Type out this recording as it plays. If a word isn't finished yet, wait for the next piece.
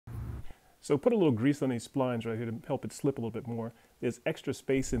So put a little grease on these splines right here to help it slip a little bit more. There's extra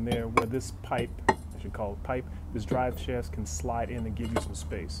space in there where this pipe, I should call it pipe, this drive shaft can slide in and give you some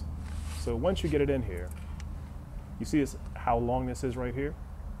space. So once you get it in here, you see how long this is right here?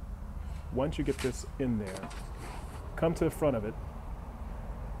 Once you get this in there, come to the front of it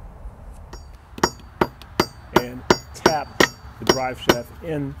and tap the drive shaft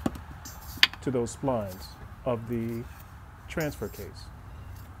in to those splines of the transfer case.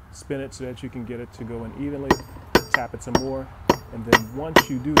 Spin it so that you can get it to go in evenly, tap it some more, and then once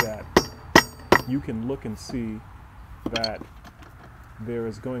you do that, you can look and see that there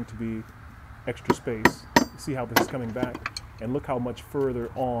is going to be extra space. See how this is coming back, and look how much further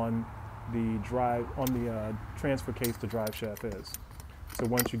on the transfer case the drive shaft is. So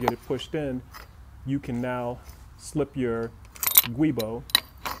once you get it pushed in, you can now slip your guibo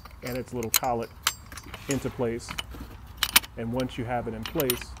and its little collet into place, and once you have it in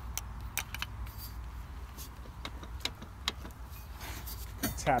place,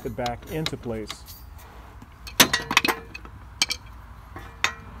 tap it back into place.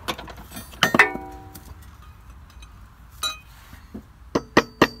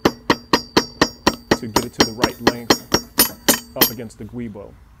 To get it to the right length up against the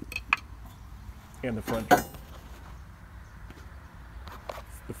guibo and the flange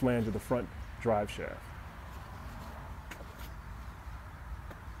of the front drive shaft.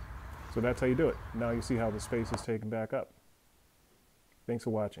 So that's how you do it. Now you see how the space is taken back up. Thanks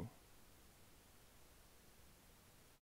for watching.